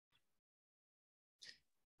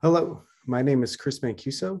Hello, my name is Chris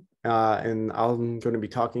Mancuso, and I'm going to be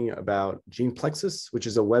talking about GenePlexus, which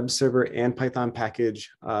is a web server and Python package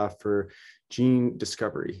for gene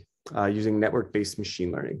discovery using network-based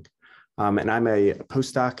machine learning. And I'm a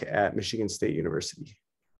postdoc at Michigan State University.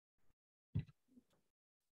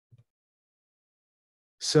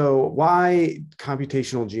 So why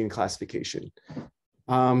computational gene classification?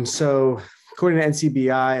 So according to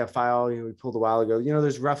NCBI, a file we pulled a while ago,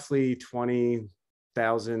 there's roughly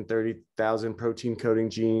 20,000, 30,000 protein coding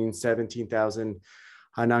genes, 17,000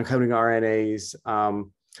 non-coding RNAs. So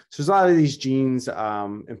there's a lot of these genes,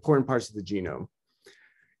 important parts of the genome.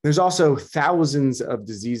 There's also thousands of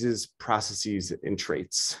diseases, processes, and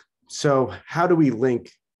traits. So how do we link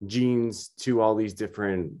genes to all these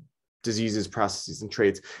different diseases, processes, and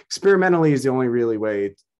traits? Experimentally is the only really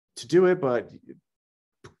way to do it, but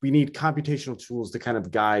we need computational tools to kind of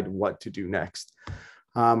guide what to do next.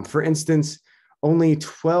 For instance, only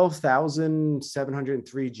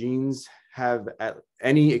 12,703 genes have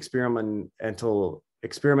any experimental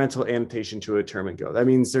annotation to a term and go. That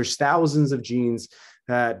means there's thousands of genes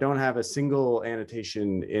that don't have a single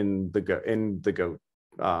annotation in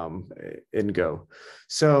Go.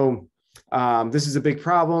 So this is a big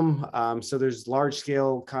problem. So there's large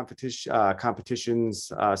scale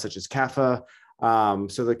competitions such as CAFA.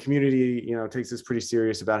 So the community, takes this pretty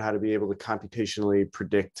serious about how to be able to computationally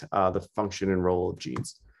predict the function and role of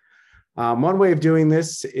genes. One way of doing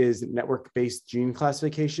this is network-based gene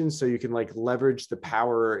classification. So you can leverage the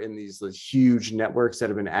power in these huge networks that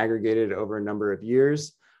have been aggregated over a number of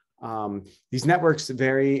years. These networks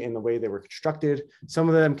vary in the way they were constructed. Some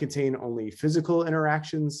of them contain only physical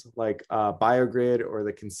interactions like BioGrid or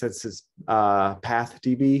the consensus path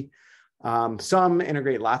DB. Some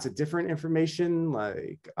integrate lots of different information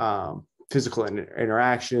like physical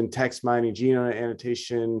interaction, text mining, genome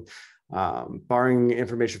annotation, borrowing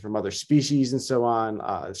information from other species and so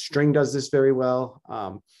on. String does this very well.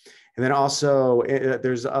 And then also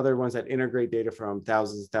there's other ones that integrate data from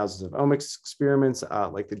thousands and thousands of omics experiments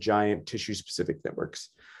like the giant tissue specific networks.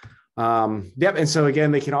 And so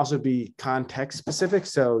again, they can also be context specific.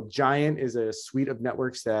 So giant is a suite of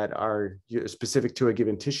networks that are specific to a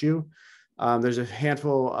given tissue. There's a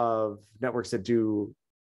handful of networks that do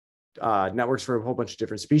networks for a whole bunch of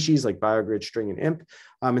different species like BioGrid, String, and IMP.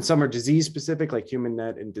 And some are disease specific like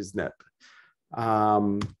HumanNet and DisNet.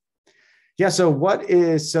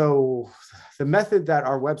 So the method that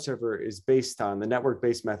our web server is based on, the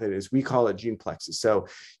network-based method, is we call it GenePlexus. So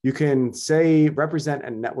you can represent a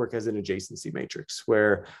network as an adjacency matrix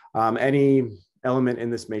where any element in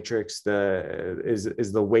this matrix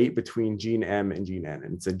is the weight between gene M and gene N,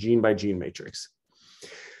 and it's a gene by gene matrix.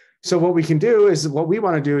 So what we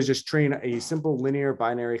want to do is just train a simple linear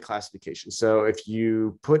binary classification. So if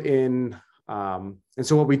you put in and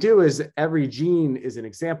so what we do is every gene is an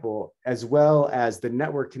example, as well as the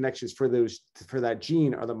network connections for that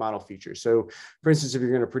gene are the model features. So for instance, if you're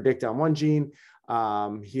going to predict on one gene,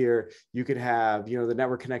 here you could have, the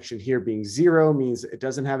network connection here being 0 means it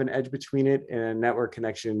doesn't have an edge between it, and a network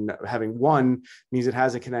connection having 1 means it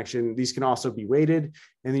has a connection. These can also be weighted,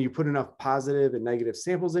 and then you put enough positive and negative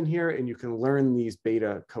samples in here, and you can learn these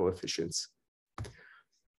beta coefficients.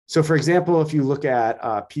 So for example, if you look at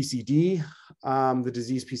PCD, the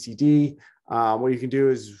disease PCD, what you can do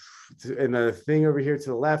is, in the thing over here to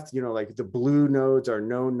the left, the blue nodes are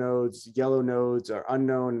known nodes, yellow nodes are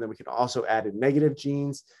unknown, and then we can also add in negative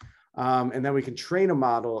genes. And then we can train a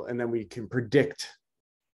model, and then we can predict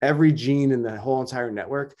every gene in the whole entire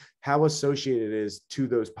network, how associated it is to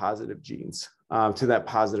those positive genes, to that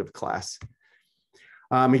positive class.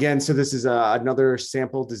 Again, so this is another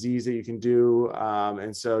sample disease that you can do.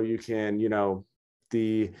 And so you can,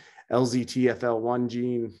 the LZTFL1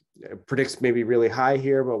 gene predicts maybe really high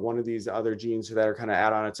here, but one of these other genes that are kind of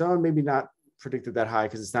out on its own, maybe not predicted that high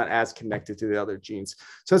because it's not as connected to the other genes.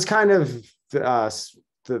 So it's kind of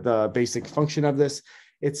the basic function of this.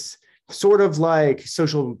 It's sort of like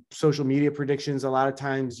social media predictions. A lot of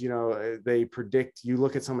times, they predict, you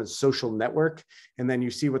look at someone's social network and then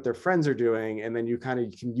you see what their friends are doing. And then you can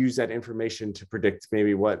use that information to predict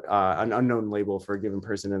maybe what an unknown label for a given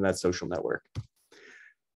person in that social network.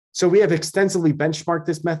 So we have extensively benchmarked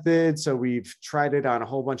this method. So we've tried it on a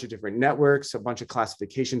whole bunch of different networks, a bunch of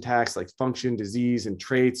classification tasks like function, disease, and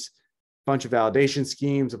traits, a bunch of validation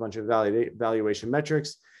schemes, a bunch of valuation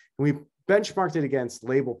metrics. And we benchmarked it against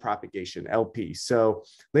label propagation, LP. So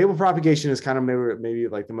label propagation is kind of maybe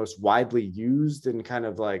like the most widely used and kind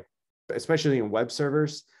of like, especially in web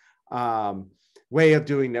servers, way of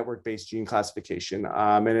doing network-based gene classification.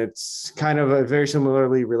 And it's kind of very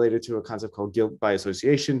similarly related to a concept called guilt by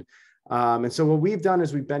association. And so what we've done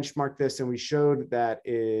is we benchmarked this and we showed that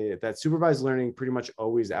that supervised learning pretty much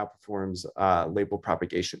always outperforms label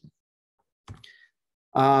propagation.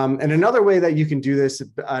 And another way that you can do this,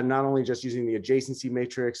 not only just using the adjacency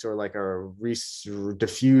matrix or like a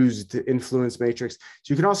diffused influence matrix,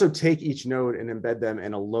 so you can also take each node and embed them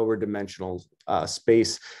in a lower dimensional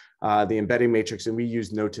space, the embedding matrix, and we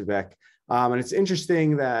use node-to-vec. And it's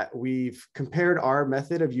interesting that we've compared our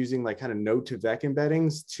method of using like kind of node-to-vec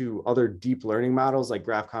embeddings to other deep learning models like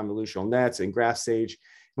graph convolutional nets and GraphSage.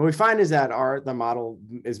 And what we find is that the model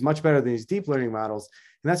is much better than these deep learning models.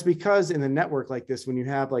 And that's because in a network like this, when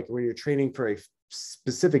you're training for a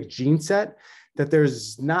specific gene set, that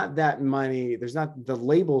there's not that many, the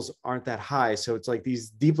labels aren't that high. So it's like these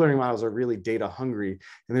deep learning models are really data hungry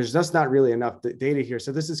and there's just not really enough data here.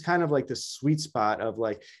 So this is kind of like the sweet spot of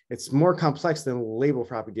like, it's more complex than label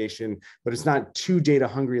propagation, but it's not too data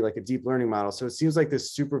hungry like a deep learning model. So it seems like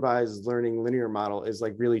this supervised learning linear model is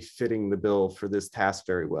like really fitting the bill for this task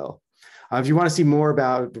very well. If you want to see more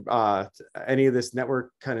about any of this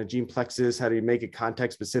network kind of GenePlexus, how do you make it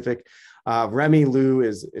context specific, Remy Liu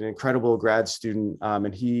is an incredible grad student,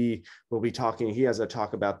 and he will be talking. He has a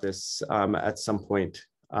talk about this at some point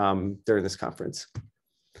during this conference.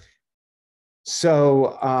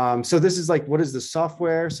 So, so this is like, what is the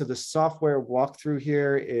software? So the software walkthrough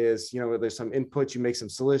here is, there's some inputs, you make some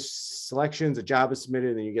selections, a job is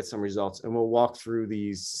submitted, and then you get some results. And we'll walk through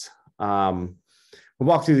these. We'll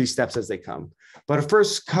walk through these steps as they come. But a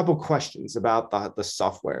first couple questions about the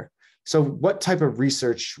software. So what type of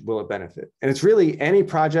research will it benefit? And it's really any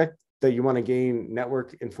project that you want to gain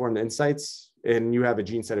network informed insights and you have a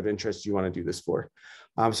gene set of interest you want to do this for.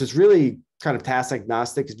 So it's really kind of task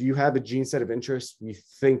agnostic. If you have a gene set of interest, we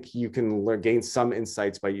think you can gain some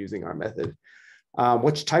insights by using our method.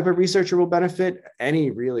 Which type of researcher will benefit? Any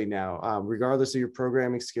really now, regardless of your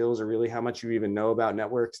programming skills or really how much you even know about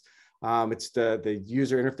networks. It's the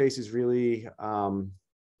user interface is really,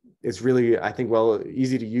 it's really, I think,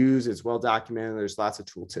 easy to use. It's well documented. There's lots of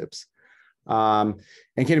tool tips. And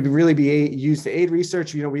can it really be used to aid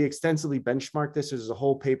research? We extensively benchmark this. There's a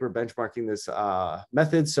whole paper benchmarking this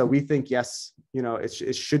method. So we think, yes,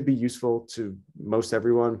 it should be useful to most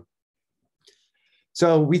everyone.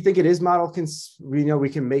 So we think it is model. We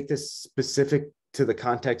can make this specific to the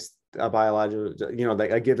context of biology, that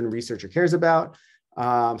a given researcher cares about.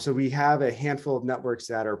 So we have a handful of networks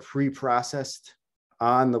that are pre-processed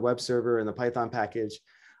on the web server and the Python package.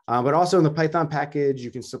 But also in the Python package, you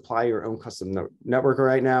can supply your own custom network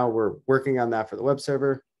right now. We're working on that for the web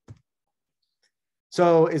server.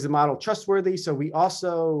 So is the model trustworthy? So we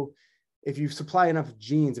also, if you supply enough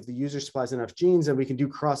genes, if the user supplies enough genes, then we can do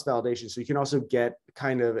cross-validation. So you can also get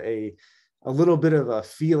kind of a little bit of a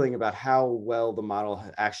feeling about how well the model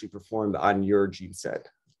actually performed on your gene set.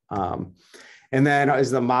 And then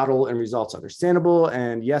is the model and results understandable?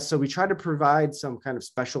 And yes, so we try to provide some kind of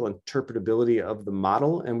special interpretability of the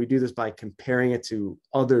model. And we do this by comparing it to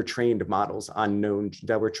other trained models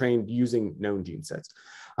that were trained using known gene sets.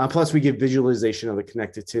 Plus we give visualization of the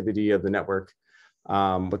connectivity of the network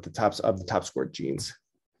with the top scored genes.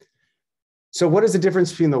 So what is the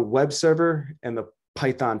difference between the web server and the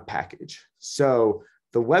Python package? So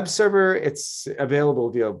the web server, it's available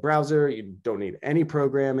via browser. You don't need any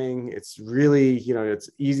programming. It's really, it's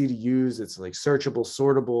easy to use. It's like searchable,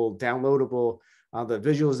 sortable, downloadable. The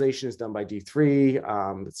visualization is done by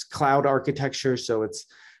D3. It's cloud architecture, so it's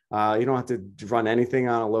you don't have to run anything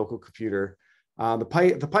on a local computer. The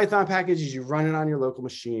Python package is you run it on your local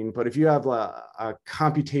machine, but if you have a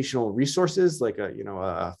computational resources like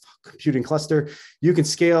a computing cluster, you can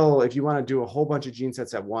scale. If you want to do a whole bunch of gene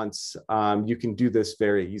sets at once, you can do this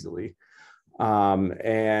very easily.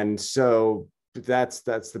 And so that's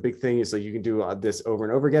the big thing is like you can do this over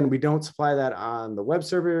and over again. We don't supply that on the web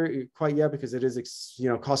server quite yet because it is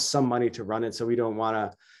costs some money to run it, so we don't want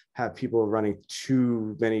to have people running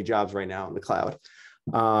too many jobs right now in the cloud.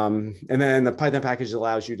 And then the Python package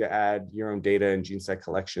allows you to add your own data and gene set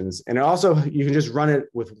collections. And also you can just run it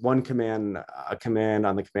with one command, a command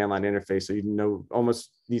on the command line interface. So you almost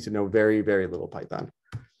need to know very, very little Python.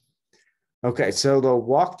 Okay, so the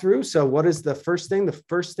walkthrough. So what is the first thing? The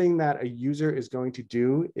first thing that a user is going to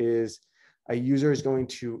do is a user is going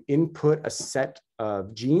to input a set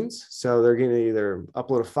of genes. So they're going to either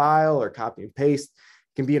upload a file or copy and paste.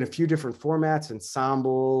 Can be in a few different formats,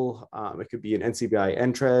 ensemble, it could be an NCBI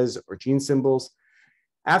entres or gene symbols.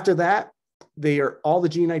 After that, all the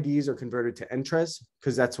gene IDs are converted to entres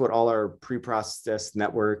because that's what all our pre-processed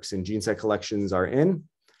networks and gene set collections are in.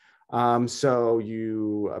 So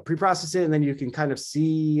you pre-process it and then you can kind of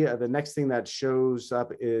see the next thing that shows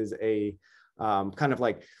up is a kind of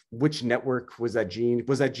like which network was that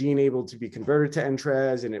gene able to be converted to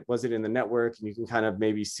NTRES, and was it in the network? And you can kind of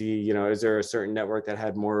maybe see, you know, is there a certain network that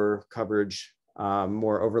had more coverage,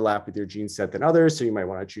 more overlap with your gene set than others? So you might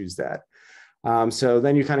want to choose that. So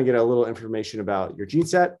then you kind of get a little information about your gene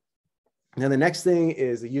set. And then the next thing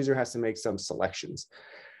is the user has to make some selections.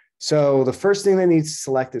 So the first thing they need to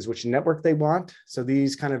select is which network they want. So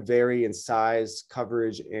these kind of vary in size,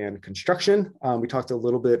 coverage, and construction. We talked a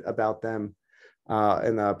little bit about them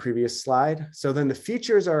in the previous slide. So then the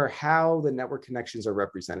features are how the network connections are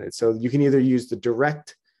represented. So you can either use the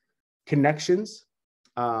direct connections.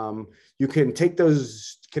 You can take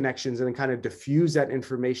those connections and then kind of diffuse that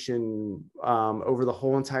information over the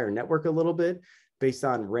whole entire network a little bit based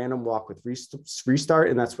on random walk with restart,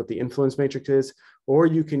 and that's what the influence matrix is. Or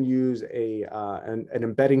you can use an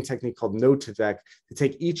embedding technique called node to vec to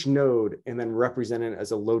take each node and then represent it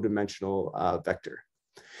as a low dimensional vector.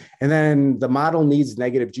 And then the model needs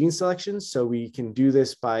negative gene selections. So we can do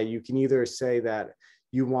this by, you can either say that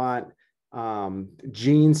you want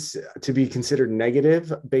genes to be considered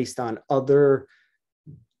negative based on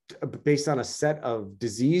a set of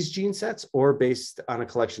disease gene sets, or based on a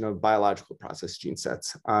collection of biological process gene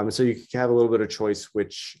sets. So you can have a little bit of choice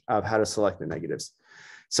of how to select the negatives.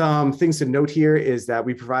 Some things to note here is that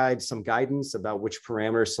we provide some guidance about which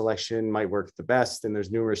parameter selection might work the best, and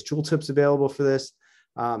there's numerous tooltips available for this.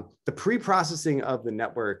 The pre-processing of the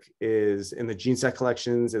network is in the gene set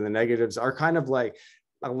collections, and the negatives are kind of like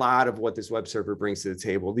a lot of what this web server brings to the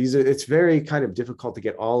table. It's very kind of difficult to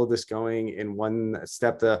get all of this going in one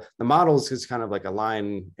step. The models is kind of like a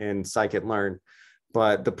line in scikit-learn,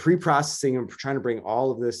 but the pre-processing and trying to bring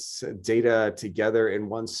all of this data together in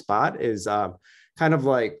one spot is kind of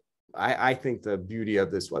like, I think, the beauty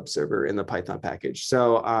of this web server in the Python package.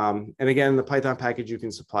 So, and again, the Python package, you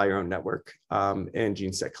can supply your own network and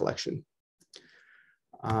gene set collection.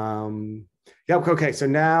 Yep, okay, so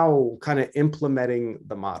now kind of implementing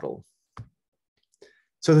the model.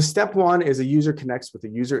 So the step one is a user connects with the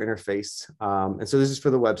user interface. And so this is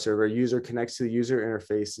for the web server. A user connects to the user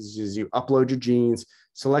interface as you upload your genes,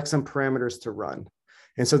 select some parameters to run.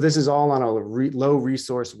 And so this is all on a low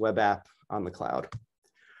resource web app on the cloud.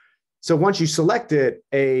 So once you select it,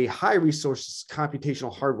 a high resource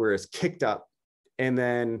computational hardware is kicked up, and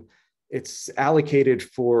then it's allocated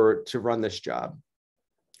to run this job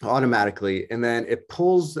automatically. And then it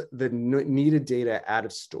pulls the needed data out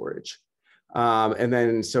of storage. And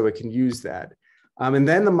then so it can use that. And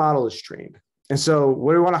then the model is trained. And so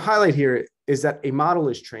what I want to highlight here is that a model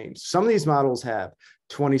is trained. Some of these models have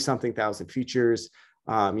 20-something thousand features,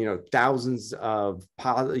 thousands of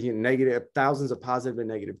positive and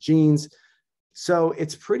negative genes. So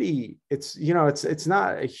it's pretty, it's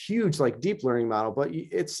not a huge like deep learning model, but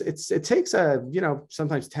it takes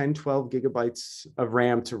sometimes 10, 12 gigabytes of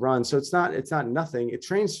RAM to run. So it's not nothing. It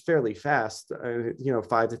trains fairly fast, 5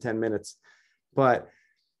 to 10 minutes. But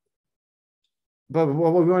what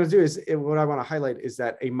we want to do is, what I want to highlight is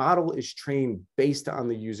that a model is trained based on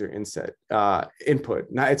the user input.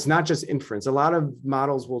 Now, it's not just inference. A lot of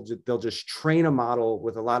models they'll just train a model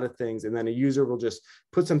with a lot of things, and then a user will just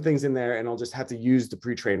put some things in there, and they'll just have to use the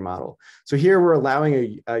pre-trained model. So here we're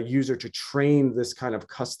allowing a user to train this kind of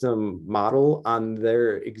custom model on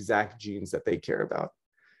their exact genes that they care about.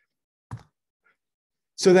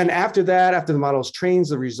 So then after the model is trained,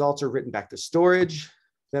 the results are written back to storage.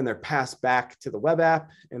 Then they're passed back to the web app,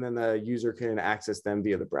 and then the user can access them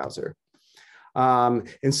via the browser.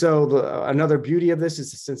 And so another beauty of this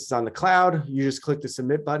is, since it's on the cloud, you just click the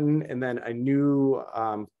submit button, and then a new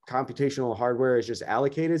computational hardware is just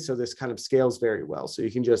allocated. So this kind of scales very well. So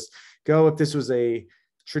you can just go, if this was a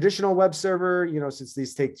traditional web server, since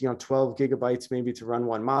these take 12 gigabytes maybe to run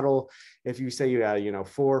one model, if you say you had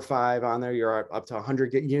 4 or 5 on there, you're up to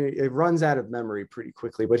 100 it runs out of memory pretty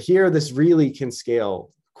quickly. But here, this really can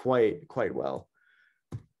scale quite well.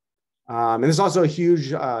 And there's also a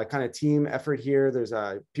huge kind of team effort here. There's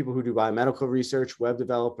people who do biomedical research, web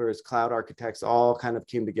developers, cloud architects, all kind of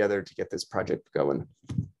came together to get this project going.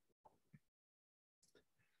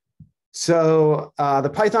 So the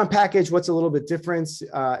Python package, what's a little bit different?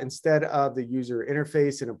 Instead of the user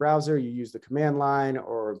interface in a browser, you use the command line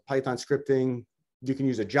or Python scripting. You can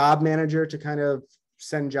use a job manager to kind of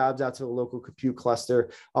send jobs out to the local compute cluster.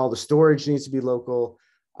 All the storage needs to be local.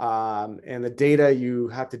 And the data, you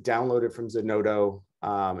have to download it from Zenodo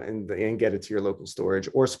and get it to your local storage,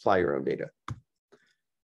 or supply your own data.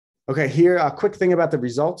 Okay, here, a quick thing about the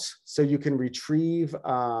results. So you can retrieve,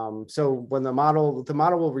 so when the model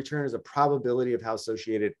will return as a probability of how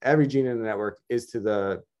associated every gene in the network is to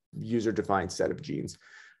the user-defined set of genes.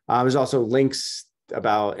 There's also links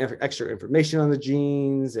about extra information on the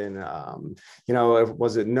genes and, you know,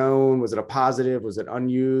 was it known, was it a positive, was it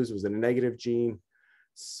unused, was it a negative gene?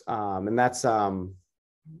 And that's,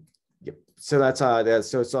 yep. So that's,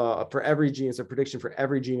 so it's for every gene, it's a prediction for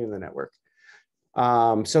every gene in the network.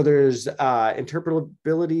 So there's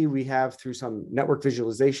interpretability we have through some network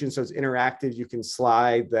visualization. So it's interactive. You can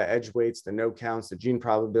slide the edge weights, the node counts, the gene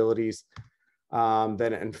probabilities.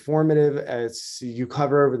 Then informative, as you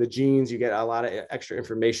cover over the genes, you get a lot of extra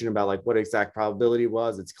information about like what exact probability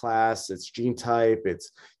was, its class, its gene type.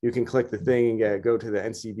 You can click the thing and go to the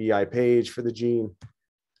NCBI page for the gene.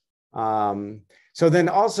 So then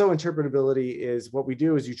also interpretability is what we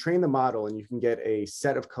do is you train the model and you can get a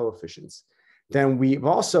set of coefficients. Then we've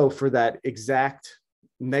also, for that exact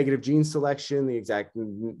negative gene selection, the exact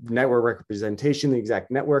network representation, the exact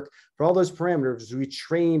network, for all those parameters, we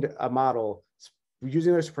trained a model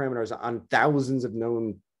using those parameters on thousands of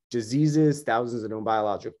known diseases, thousands of known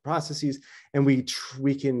biological processes, and we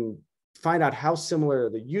can find out how similar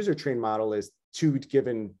the user trained model is to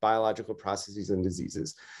given biological processes and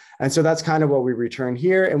diseases. And so that's kind of what we return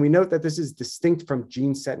here. And we note that this is distinct from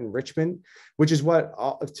gene set enrichment, which is what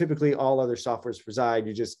typically all other softwares provide.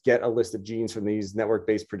 You just get a list of genes from these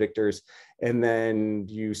network-based predictors, and then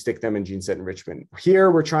you stick them in gene set enrichment.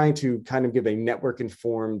 Here, we're trying to kind of give a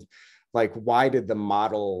network-informed, like, why did the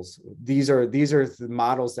models, these are the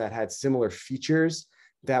models that had similar features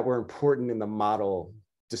that were important in the model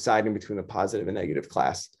deciding between the positive and negative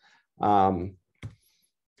class.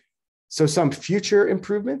 So some future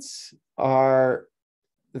improvements are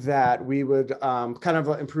that we would kind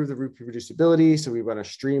of improve the reproducibility. So we want to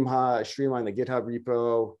streamline the GitHub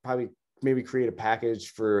repo, probably maybe create a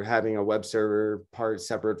package for having a web server part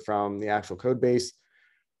separate from the actual code base.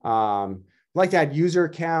 Like to add user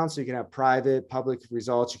accounts, so you can have private, public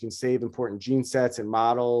results. You can save important gene sets and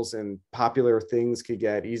models, and popular things could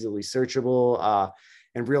get easily searchable.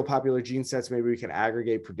 And real popular gene sets, maybe we can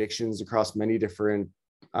aggregate predictions across many different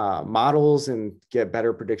models and get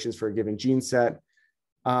better predictions for a given gene set.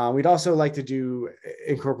 We'd also like to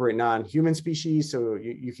incorporate non-human species. So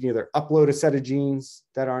you can either upload a set of genes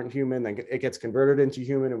that aren't human, then it gets converted into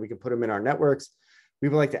human, and we can put them in our networks. We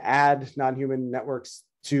would like to add non-human networks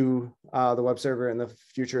to the web server in the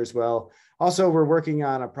future as well. Also, we're working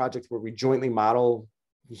on a project where we jointly model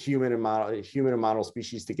human and model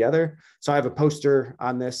species together. So I have a poster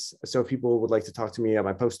on this. So if people would like to talk to me at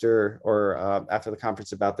my poster or after the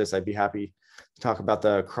conference about this, I'd be happy to talk about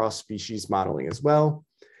the cross-species modeling as well.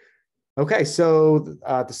 Okay, so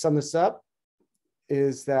to sum this up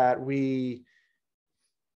is that the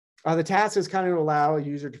task is kind of to allow a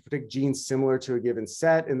user to predict genes similar to a given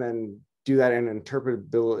set and then do that in an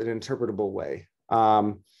interpretable way.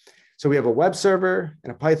 So we have a web server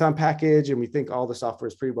and a Python package, and we think all the software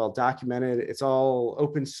is pretty well documented. It's all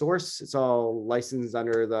open source. It's all licensed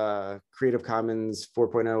under the Creative Commons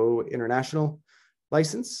 4.0 international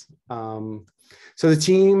license. So the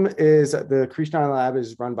team the Krishnan lab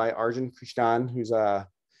is run by Arjun Krishnan, he's a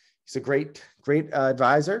great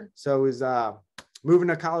advisor. So he's moving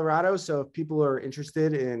to Colorado. So if people are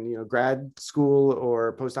interested in grad school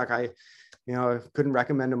or postdoc, I couldn't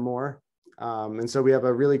recommend him more. And so we have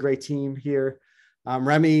a really great team here.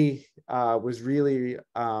 Remy was really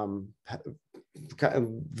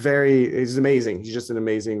he's amazing. He's just an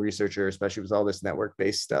amazing researcher, especially with all this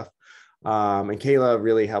network-based stuff. And Kayla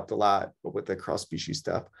really helped a lot with the cross-species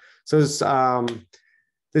stuff. So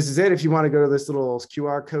this is it. If you want to go to this little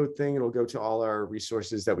QR code thing, it'll go to all our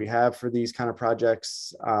resources that we have for these kind of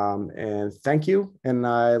projects. And thank you. And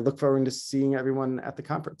I look forward to seeing everyone at the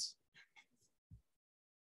conference.